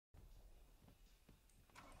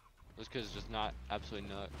This kid's just not absolutely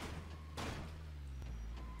nut.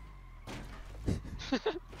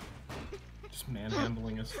 Just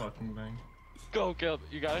manhandling his fucking thing. Go, Caleb.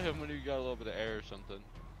 You gotta hit him when you got a little bit of air or something.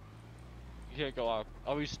 You can't go off.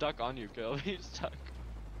 Oh, he's stuck on you, Caleb. He's stuck.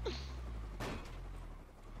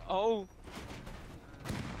 Oh.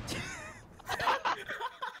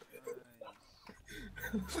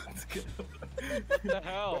 Let's go. What the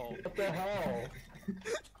hell? What the hell?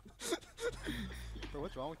 Bro,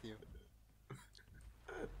 what's wrong with you?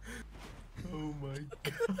 Oh my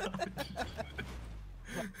god.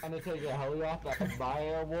 Trying to take a heli off that my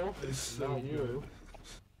animal? It's so Not you.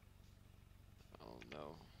 Oh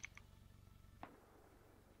no.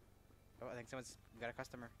 Oh, I think someone's got a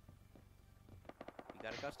customer. You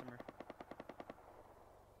got a customer.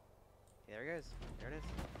 There he goes. There it is.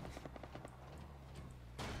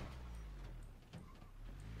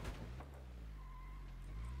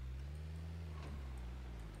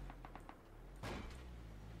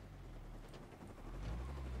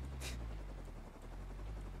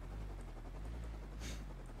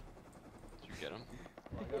 Did you get him?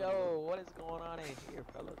 Yo, what is going on in here,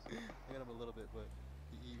 fellas? I got him a little bit, but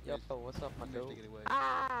he Yo, what's up, my managed dude? to get away.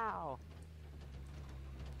 Ow!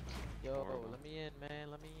 Yo, Horrible. let me in, man.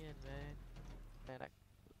 Let me in, man. Man,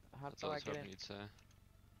 how That's do all I I was get hoping in? you'd say.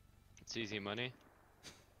 It's easy money.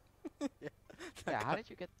 Yeah, how did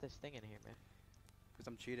you get this thing in here, man? Because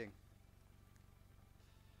I'm cheating.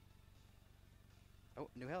 Oh,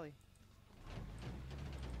 new heli.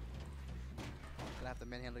 Gonna have to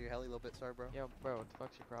manhandle your heli a little bit, sorry, bro. Yo, bro, what the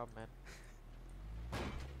fuck's your problem, man?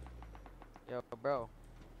 Yo, bro.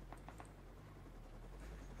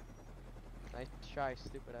 Nice try,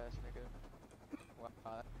 stupid ass nigga. What?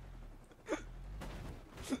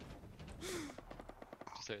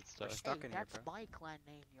 Just say it's We're tough. stuck Hey, in here, that's bro. my clan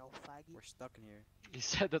name, yo faggy. We're stuck in here. You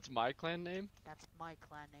said that's my clan name? That's my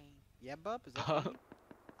clan name. Yeah, bub? Is that Bub? you?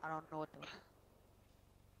 I don't know what the.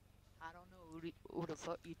 I don't know who the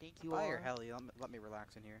fuck you think you Buy are. your heli. Let me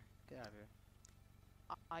relax in here. Get out of here.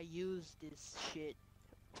 I used this shit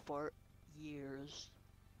for years.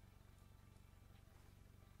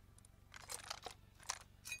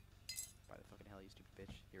 Buy the fucking heli, you stupid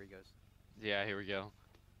bitch. Here he goes. Yeah, here we go.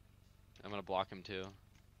 I'm gonna block him too.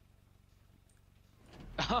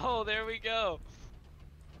 Oh, there we go.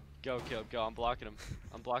 Go, Caleb, go. I'm blocking him.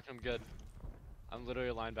 I'm blocking him good. I'm literally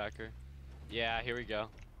a linebacker. Yeah, here we go.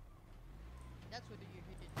 That's what you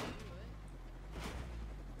didn't do it.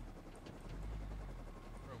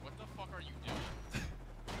 Bro, what the fuck are you doing?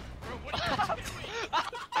 Bro, what are you doing?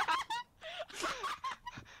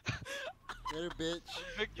 Later, bitch.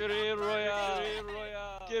 Victory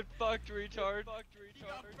Royale! Get fucked, retard! You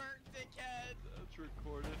got burnt, dickhead! That's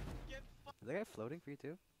recorded. Get Is that guy floating for you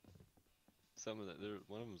too? Some of that,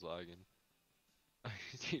 one of them's lagging.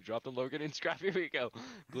 He dropped him, Logan, and scrap. Here we go.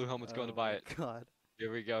 Blue helmet's going to buy it. God.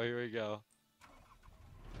 Here we go. Here we go.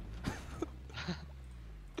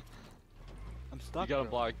 I'm stuck. You got him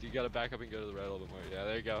bro. blocked. You got to back up and go to the right a little bit more. Yeah,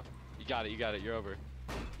 there you go. You got it. You got it. You're over.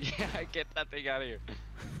 Yeah, get that thing out of here.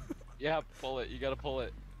 Yeah, pull it. You got to pull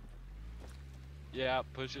it. Yeah,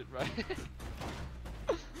 push it right.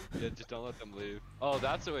 Yeah, just don't let them leave. Oh,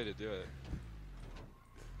 that's the way to do it.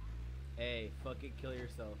 Hey, fucking kill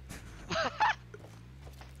yourself.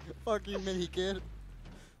 Fuck you, mini kid.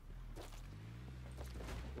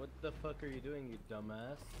 What the fuck are you doing, you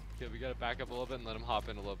dumbass? Okay, we gotta back up a little bit and let him hop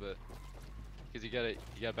in a little bit. Cause you gotta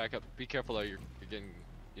back up. Be careful though.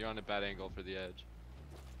 You're on a bad angle for the edge.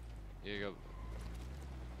 Here you go. You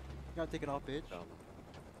gotta take it off, bitch. Dumb.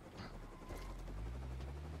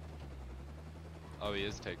 Oh, he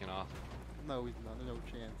is taking off. No, he's not. No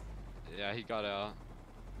chance. Yeah, he got out.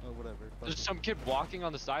 Oh, whatever. Fuck There's it. some kid walking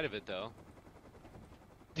on the side of it though.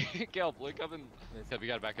 Caleb, look up and. Yes. Caleb, you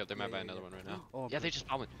gotta back up. They might Yeah, buy yeah, another yeah. one right now. Oh, Yeah, I'm they good. just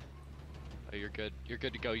bombed. Oh, you're good. You're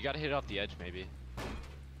good to go. You gotta hit it off the edge, maybe.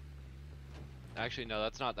 Actually, no,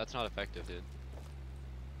 that's not effective, dude.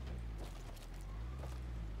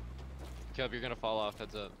 Caleb, you're gonna fall off.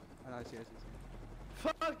 Heads up. I know, I see, I see.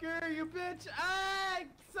 Fucker, you bitch! Ah!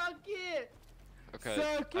 Suck it! Okay.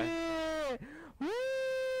 Suck it! Woo!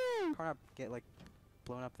 Can't not get like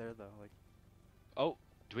blown up there though. Like Oh,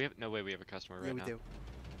 do we have? No way. We have a customer right yeah, we now. do.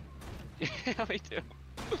 Yeah, we do.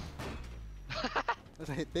 That's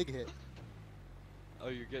a hit, big hit. Oh,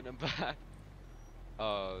 you're getting him back.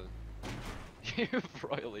 You've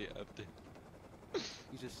royally effed it.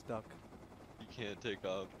 He's just stuck. You can't take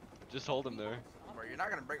off. Just hold him there. Bro, you're not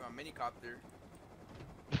gonna break my mini copter.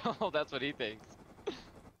 Oh, that's what he thinks.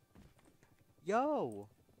 Yo!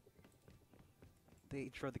 They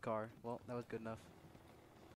destroyed the car. Well, that was good enough.